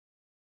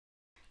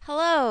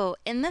Hello!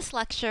 In this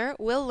lecture,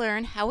 we'll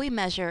learn how we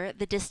measure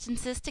the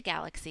distances to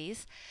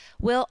galaxies.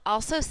 We'll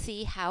also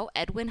see how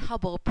Edwin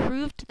Hubble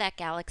proved that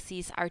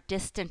galaxies are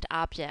distant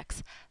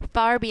objects,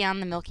 far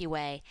beyond the Milky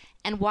Way,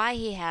 and why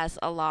he has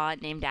a law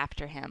named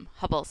after him,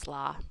 Hubble's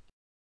law.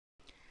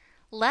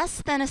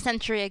 Less than a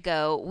century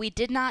ago, we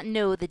did not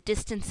know the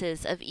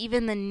distances of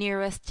even the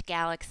nearest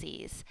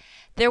galaxies.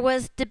 There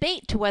was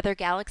debate to whether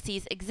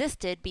galaxies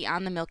existed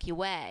beyond the Milky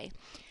Way.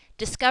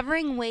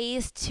 Discovering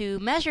ways to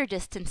measure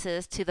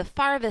distances to the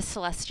farthest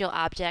celestial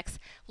objects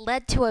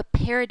led to a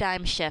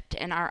paradigm shift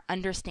in our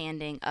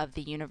understanding of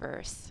the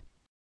universe.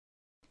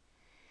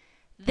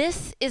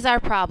 This is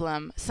our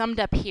problem, summed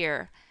up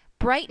here.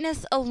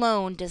 Brightness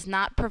alone does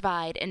not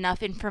provide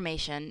enough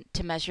information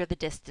to measure the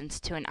distance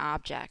to an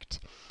object.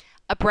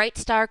 A bright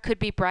star could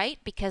be bright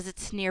because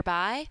it's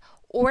nearby,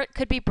 or it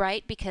could be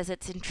bright because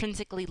it's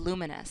intrinsically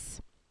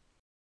luminous.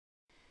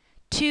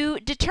 To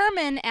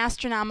determine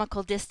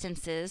astronomical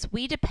distances,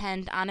 we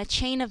depend on a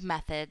chain of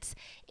methods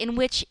in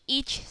which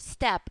each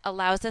step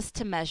allows us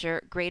to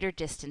measure greater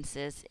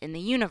distances in the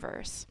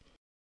universe.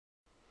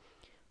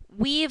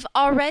 We've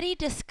already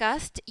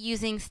discussed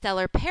using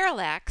stellar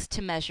parallax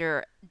to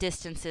measure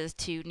distances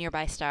to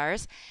nearby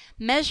stars.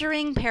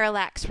 Measuring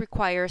parallax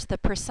requires the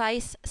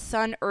precise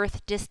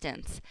Sun-Earth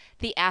distance,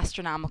 the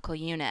astronomical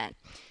unit.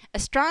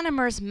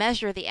 Astronomers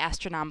measure the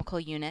astronomical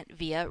unit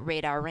via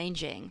radar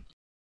ranging.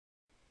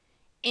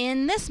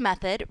 In this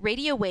method,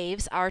 radio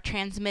waves are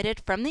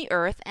transmitted from the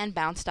Earth and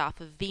bounced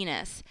off of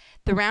Venus.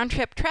 The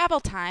round-trip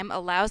travel time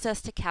allows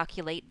us to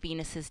calculate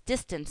Venus's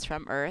distance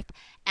from Earth,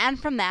 and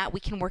from that we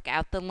can work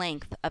out the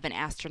length of an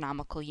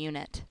astronomical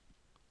unit.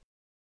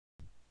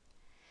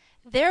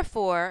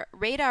 Therefore,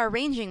 radar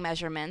ranging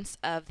measurements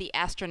of the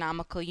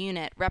astronomical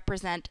unit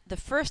represent the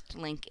first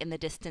link in the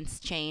distance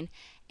chain,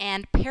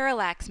 and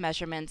parallax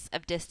measurements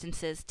of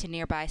distances to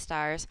nearby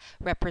stars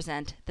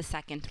represent the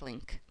second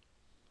link.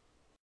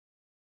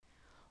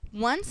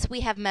 Once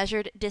we have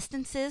measured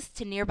distances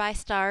to nearby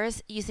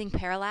stars using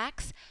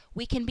parallax,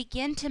 we can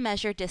begin to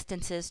measure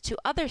distances to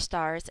other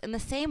stars in the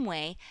same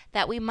way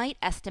that we might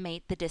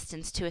estimate the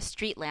distance to a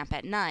street lamp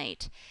at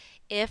night.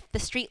 If the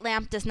street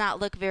lamp does not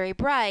look very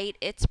bright,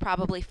 it's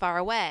probably far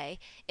away.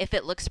 If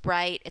it looks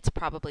bright, it's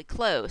probably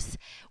close.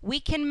 We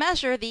can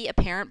measure the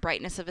apparent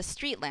brightness of a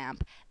street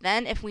lamp.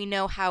 Then, if we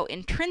know how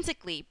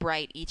intrinsically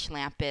bright each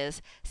lamp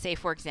is, say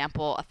for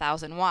example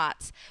 1,000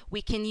 watts,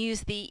 we can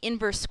use the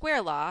inverse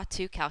square law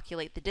to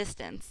calculate the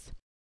distance.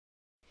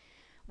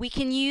 We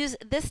can use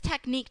this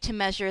technique to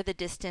measure the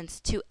distance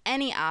to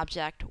any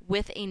object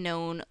with a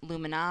known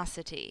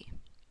luminosity.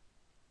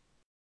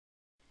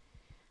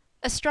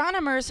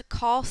 Astronomers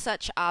call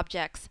such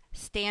objects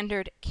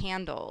standard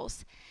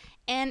candles.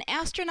 An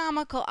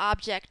astronomical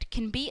object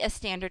can be a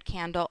standard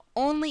candle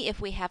only if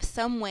we have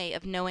some way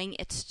of knowing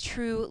its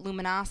true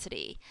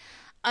luminosity.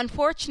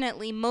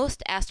 Unfortunately,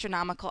 most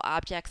astronomical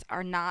objects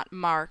are not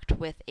marked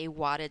with a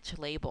wattage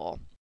label.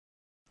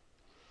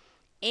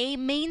 A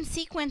main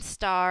sequence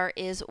star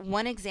is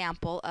one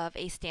example of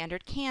a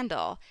standard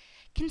candle.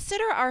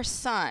 Consider our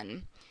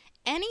Sun.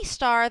 Any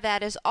star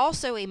that is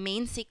also a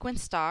main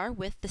sequence star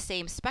with the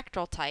same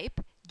spectral type,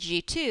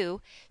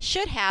 G2,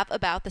 should have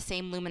about the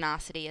same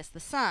luminosity as the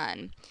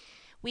Sun.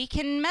 We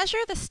can measure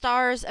the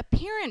star's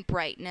apparent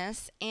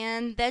brightness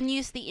and then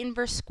use the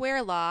inverse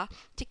square law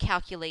to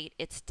calculate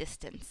its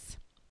distance.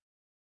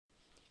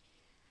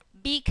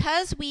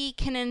 Because we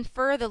can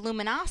infer the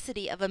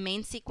luminosity of a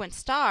main sequence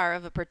star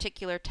of a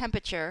particular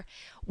temperature,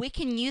 we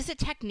can use a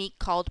technique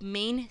called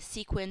main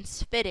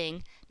sequence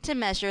fitting to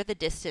measure the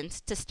distance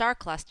to star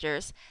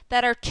clusters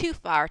that are too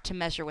far to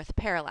measure with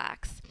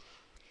parallax.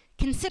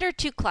 Consider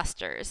two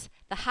clusters,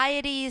 the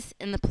Hyades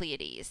and the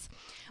Pleiades.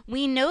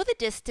 We know the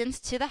distance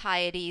to the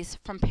Hyades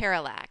from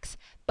parallax,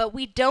 but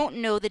we don't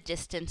know the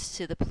distance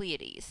to the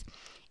Pleiades.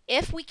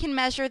 If we can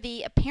measure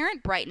the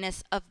apparent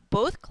brightness of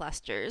both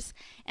clusters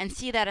and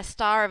see that a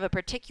star of a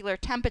particular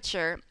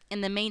temperature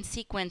in the main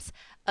sequence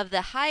of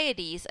the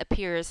Hyades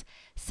appears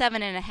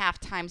 7.5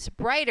 times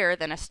brighter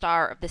than a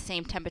star of the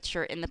same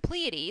temperature in the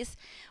Pleiades,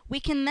 we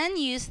can then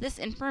use this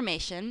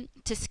information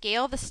to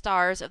scale the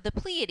stars of the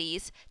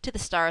Pleiades to the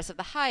stars of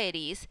the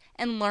Hyades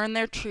and learn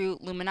their true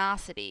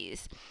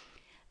luminosities.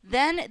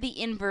 Then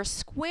the inverse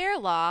square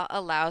law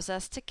allows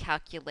us to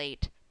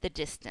calculate the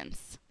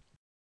distance.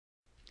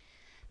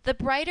 The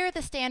brighter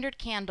the standard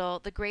candle,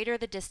 the greater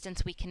the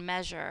distance we can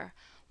measure.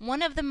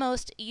 One of the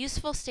most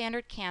useful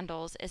standard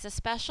candles is a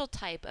special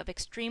type of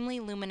extremely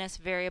luminous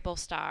variable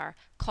star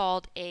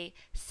called a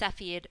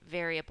Cepheid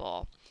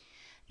variable.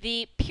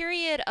 The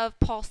period of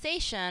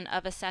pulsation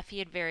of a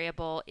Cepheid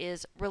variable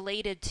is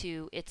related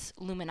to its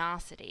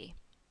luminosity.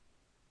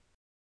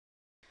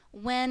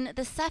 When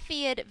the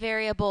Cepheid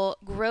variable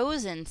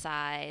grows in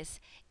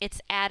size,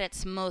 it's at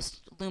its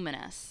most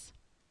luminous.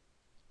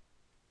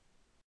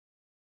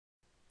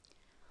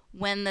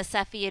 When the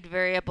Cepheid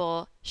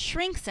variable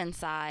shrinks in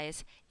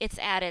size, it's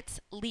at its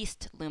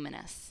least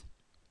luminous.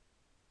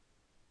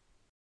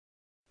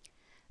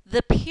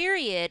 The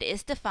period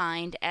is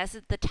defined as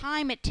the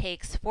time it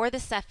takes for the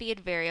Cepheid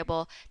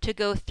variable to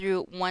go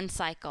through one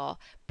cycle,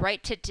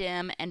 bright to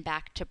dim and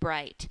back to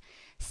bright.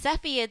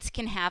 Cepheids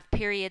can have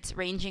periods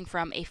ranging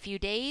from a few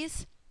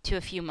days to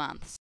a few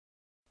months.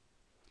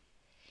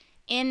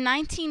 In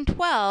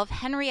 1912,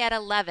 Henrietta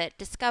Leavitt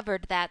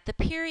discovered that the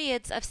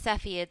periods of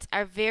Cepheids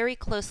are very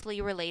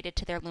closely related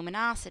to their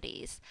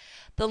luminosities.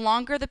 The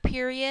longer the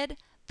period,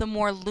 the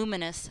more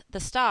luminous the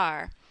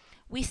star.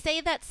 We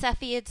say that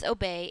Cepheids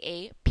obey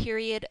a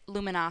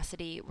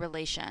period-luminosity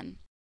relation.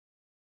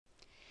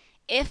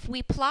 If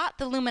we plot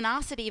the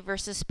luminosity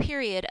versus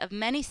period of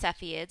many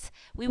Cepheids,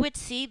 we would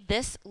see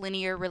this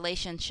linear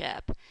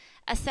relationship.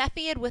 A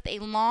Cepheid with a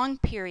long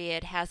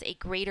period has a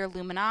greater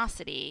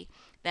luminosity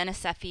than a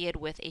Cepheid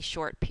with a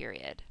short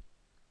period.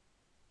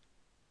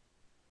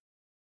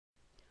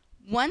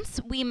 Once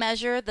we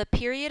measure the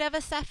period of a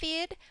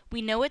Cepheid,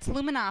 we know its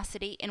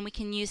luminosity, and we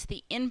can use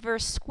the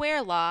inverse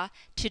square law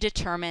to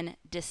determine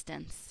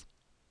distance.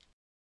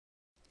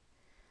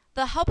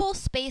 The Hubble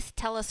Space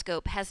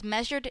Telescope has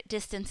measured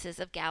distances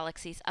of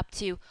galaxies up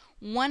to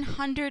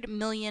 100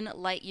 million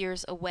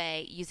light-years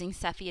away using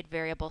Cepheid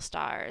variable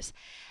stars.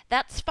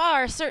 That's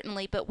far,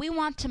 certainly, but we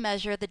want to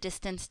measure the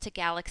distance to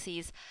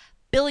galaxies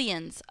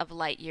billions of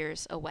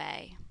light-years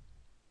away.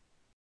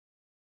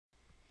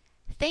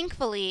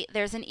 Thankfully,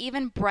 there's an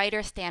even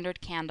brighter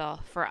standard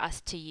candle for us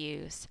to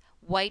use: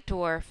 white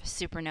dwarf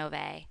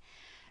supernovae.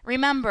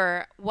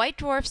 Remember, white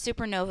dwarf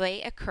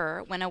supernovae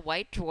occur when a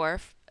white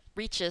dwarf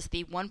reaches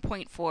the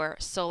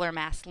 1.4 solar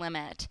mass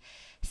limit.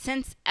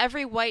 Since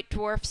every white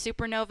dwarf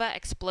supernova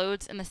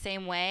explodes in the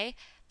same way,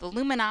 the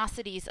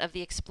luminosities of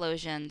the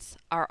explosions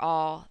are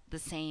all the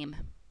same.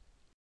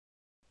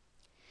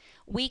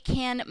 We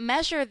can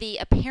measure the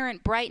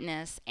apparent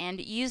brightness and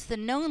use the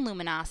known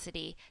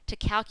luminosity to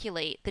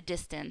calculate the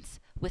distance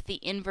with the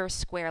inverse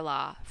square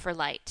law for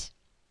light.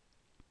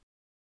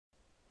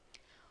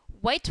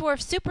 White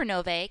dwarf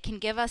supernovae can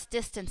give us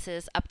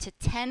distances up to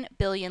 10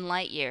 billion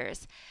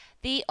light-years.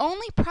 The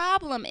only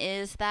problem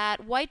is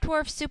that white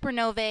dwarf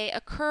supernovae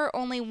occur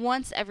only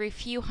once every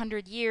few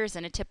hundred years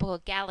in a typical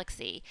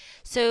galaxy,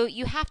 so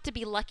you have to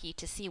be lucky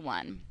to see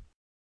one.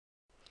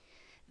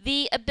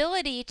 The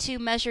ability to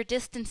measure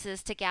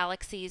distances to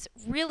galaxies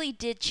really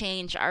did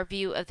change our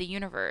view of the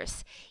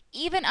universe.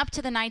 Even up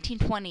to the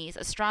 1920s,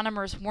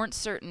 astronomers weren't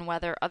certain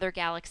whether other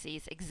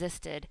galaxies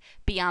existed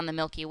beyond the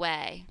Milky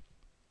Way.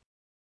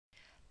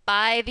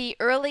 By the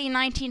early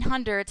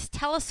 1900s,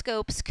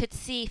 telescopes could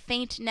see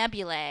faint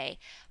nebulae,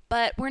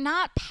 but were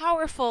not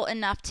powerful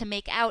enough to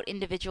make out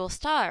individual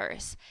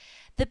stars.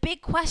 The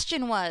big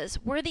question was,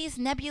 were these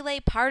nebulae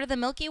part of the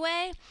Milky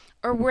Way,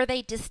 or were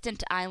they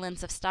distant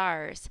islands of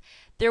stars?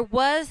 There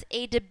was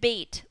a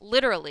debate,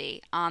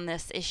 literally, on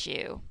this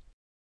issue.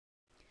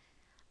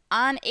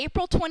 On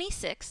April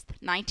 26,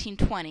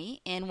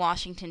 1920, in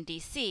Washington,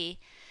 D.C.,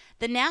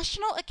 the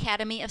National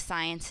Academy of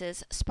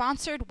Sciences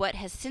sponsored what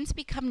has since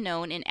become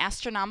known in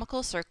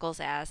astronomical circles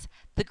as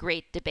the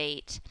Great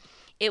Debate.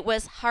 It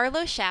was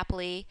Harlow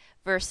Shapley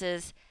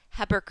versus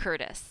Heber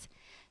Curtis.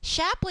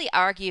 Shapley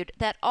argued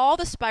that all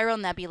the spiral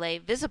nebulae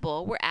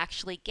visible were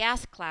actually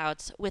gas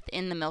clouds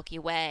within the Milky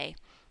Way.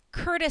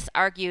 Curtis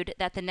argued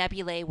that the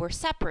nebulae were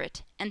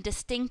separate and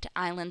distinct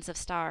islands of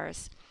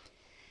stars.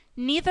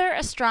 Neither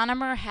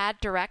astronomer had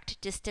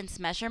direct distance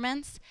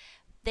measurements.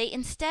 They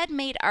instead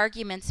made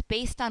arguments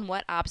based on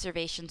what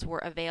observations were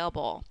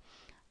available.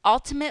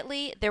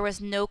 Ultimately, there was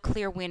no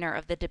clear winner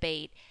of the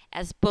debate,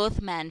 as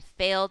both men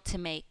failed to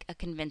make a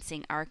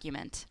convincing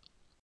argument.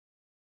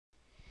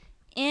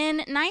 In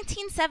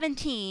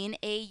 1917,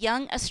 a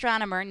young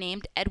astronomer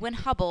named Edwin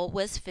Hubble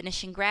was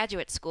finishing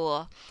graduate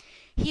school.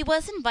 He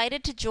was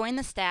invited to join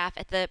the staff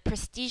at the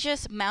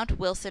prestigious Mount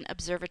Wilson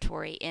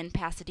Observatory in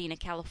Pasadena,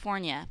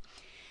 California.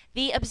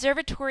 The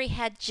observatory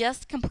had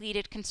just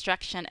completed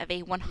construction of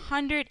a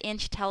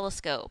 100-inch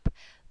telescope,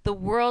 the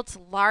world's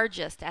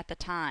largest at the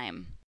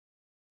time.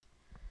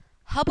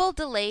 Hubble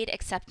delayed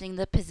accepting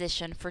the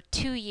position for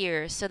 2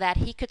 years so that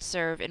he could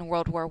serve in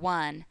World War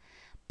I.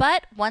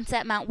 But once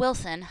at Mount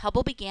Wilson,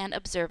 Hubble began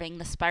observing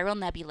the spiral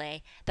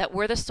nebulae that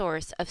were the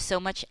source of so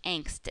much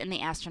angst in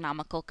the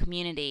astronomical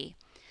community.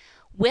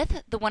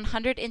 With the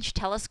 100-inch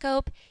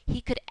telescope,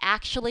 he could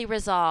actually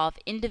resolve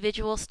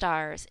individual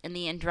stars in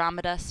the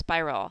Andromeda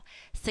spiral,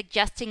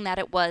 suggesting that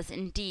it was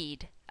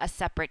indeed a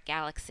separate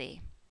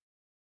galaxy.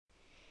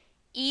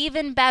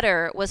 Even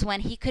better was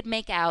when he could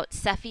make out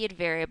Cepheid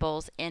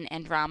variables in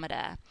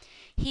Andromeda.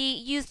 He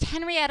used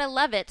Henrietta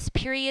Leavitt's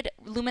period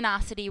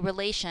luminosity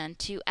relation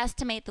to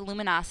estimate the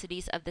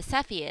luminosities of the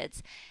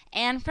Cepheids,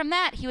 and from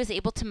that he was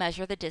able to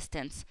measure the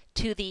distance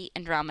to the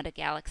Andromeda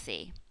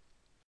galaxy.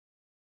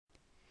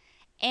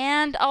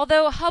 And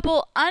although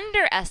Hubble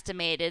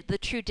underestimated the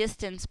true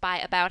distance by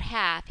about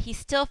half, he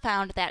still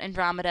found that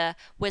Andromeda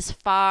was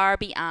far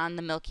beyond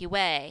the Milky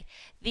Way.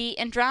 The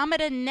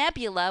Andromeda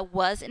Nebula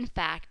was in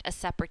fact a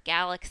separate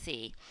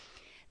galaxy.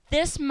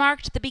 This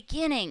marked the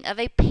beginning of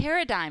a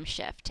paradigm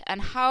shift on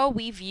how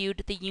we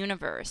viewed the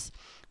universe.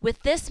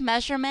 With this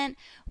measurement,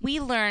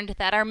 we learned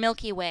that our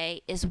Milky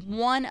Way is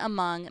one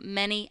among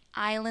many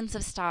islands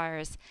of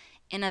stars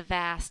in a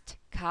vast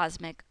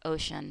cosmic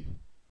ocean.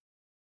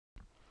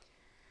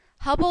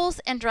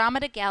 Hubble's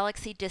Andromeda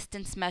Galaxy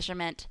distance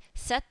measurement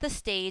set the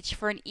stage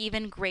for an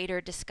even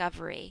greater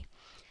discovery.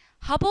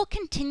 Hubble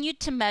continued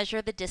to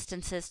measure the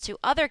distances to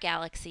other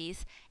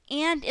galaxies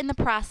and, in the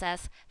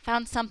process,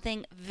 found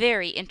something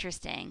very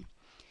interesting.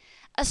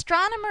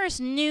 Astronomers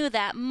knew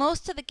that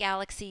most of the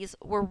galaxies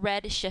were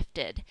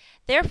red-shifted,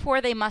 therefore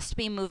they must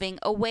be moving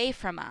away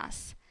from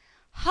us.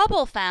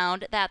 Hubble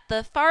found that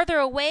the farther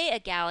away a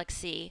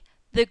galaxy,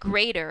 the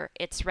greater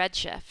its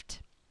redshift.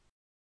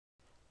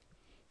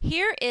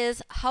 Here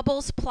is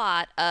Hubble's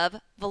plot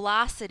of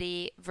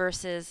velocity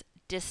versus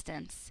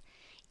distance.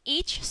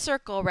 Each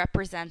circle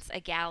represents a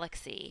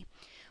galaxy.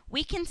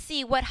 We can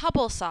see what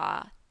Hubble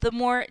saw. The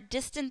more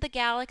distant the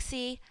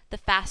galaxy, the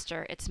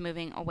faster it's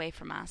moving away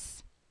from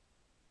us.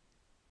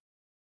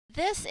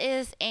 This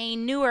is a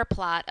newer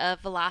plot of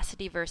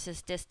velocity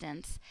versus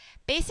distance.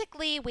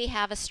 Basically, we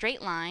have a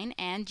straight line,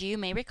 and you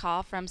may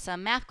recall from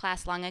some math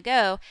class long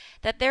ago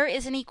that there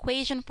is an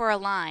equation for a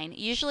line,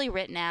 usually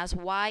written as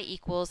y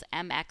equals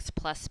mx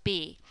plus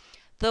b.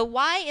 The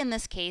y in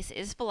this case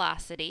is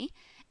velocity,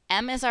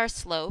 m is our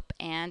slope,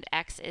 and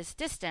x is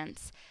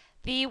distance.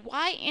 The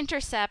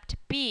y-intercept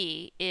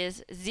b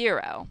is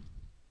 0.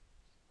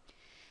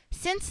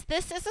 Since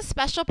this is a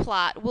special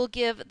plot, we'll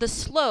give the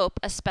slope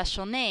a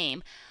special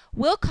name.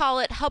 We'll call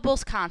it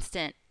Hubble's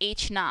constant,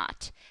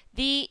 h0.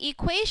 The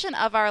equation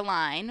of our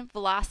line,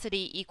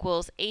 velocity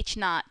equals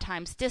h0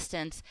 times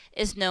distance,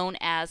 is known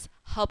as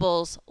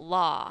Hubble's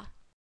law.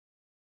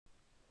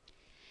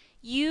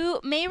 You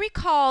may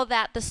recall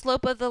that the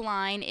slope of the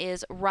line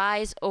is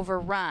rise over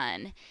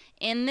run.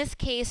 In this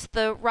case,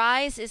 the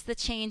rise is the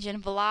change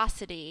in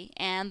velocity,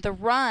 and the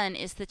run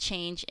is the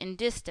change in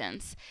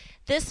distance.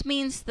 This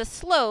means the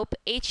slope,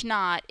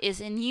 h0,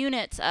 is in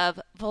units of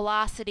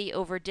velocity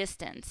over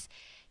distance.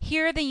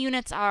 Here the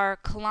units are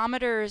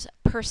kilometers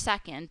per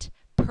second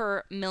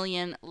per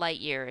million light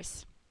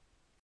years.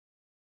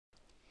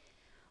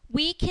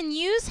 We can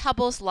use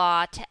Hubble's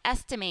law to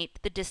estimate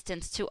the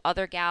distance to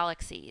other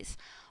galaxies.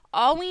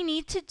 All we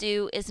need to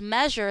do is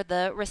measure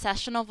the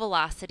recessional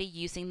velocity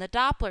using the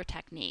Doppler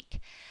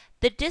technique.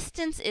 The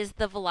distance is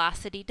the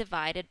velocity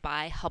divided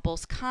by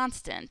Hubble's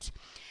constant.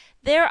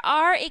 There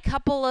are a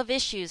couple of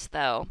issues,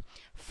 though.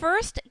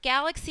 First,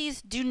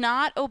 galaxies do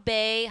not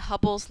obey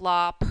Hubble's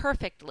law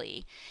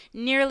perfectly.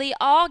 Nearly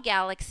all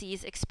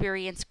galaxies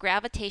experience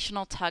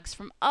gravitational tugs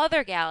from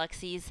other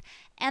galaxies,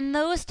 and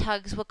those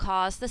tugs will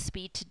cause the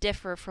speed to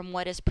differ from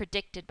what is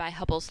predicted by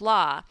Hubble's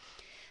law.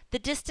 The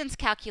distance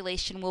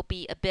calculation will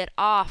be a bit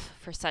off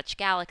for such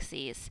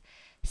galaxies.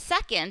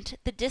 Second,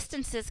 the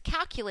distances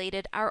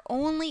calculated are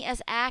only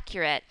as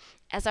accurate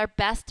as our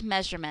best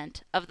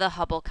measurement of the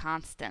Hubble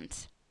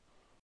constant.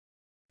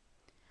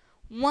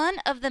 One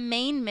of the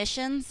main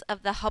missions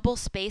of the Hubble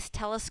Space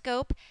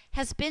Telescope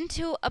has been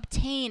to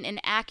obtain an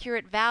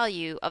accurate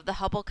value of the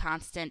Hubble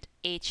constant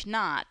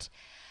h0.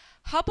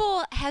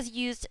 Hubble has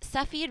used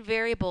Cepheid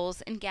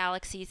variables in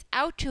galaxies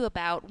out to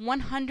about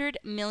 100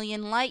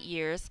 million light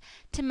years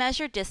to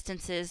measure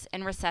distances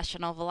and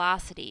recessional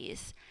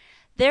velocities.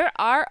 There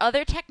are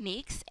other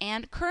techniques,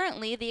 and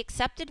currently the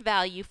accepted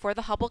value for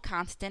the Hubble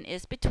constant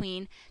is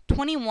between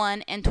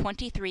 21 and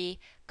 23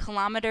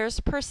 kilometers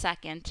per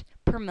second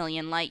per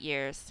million light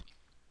years.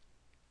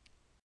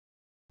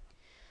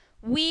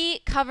 We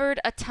covered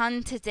a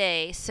ton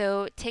today,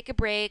 so take a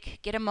break,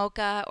 get a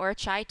mocha or a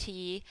chai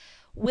tea.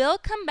 We'll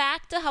come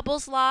back to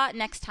Hubble's law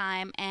next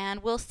time,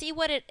 and we'll see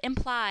what it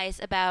implies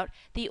about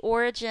the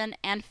origin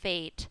and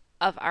fate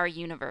of our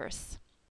universe.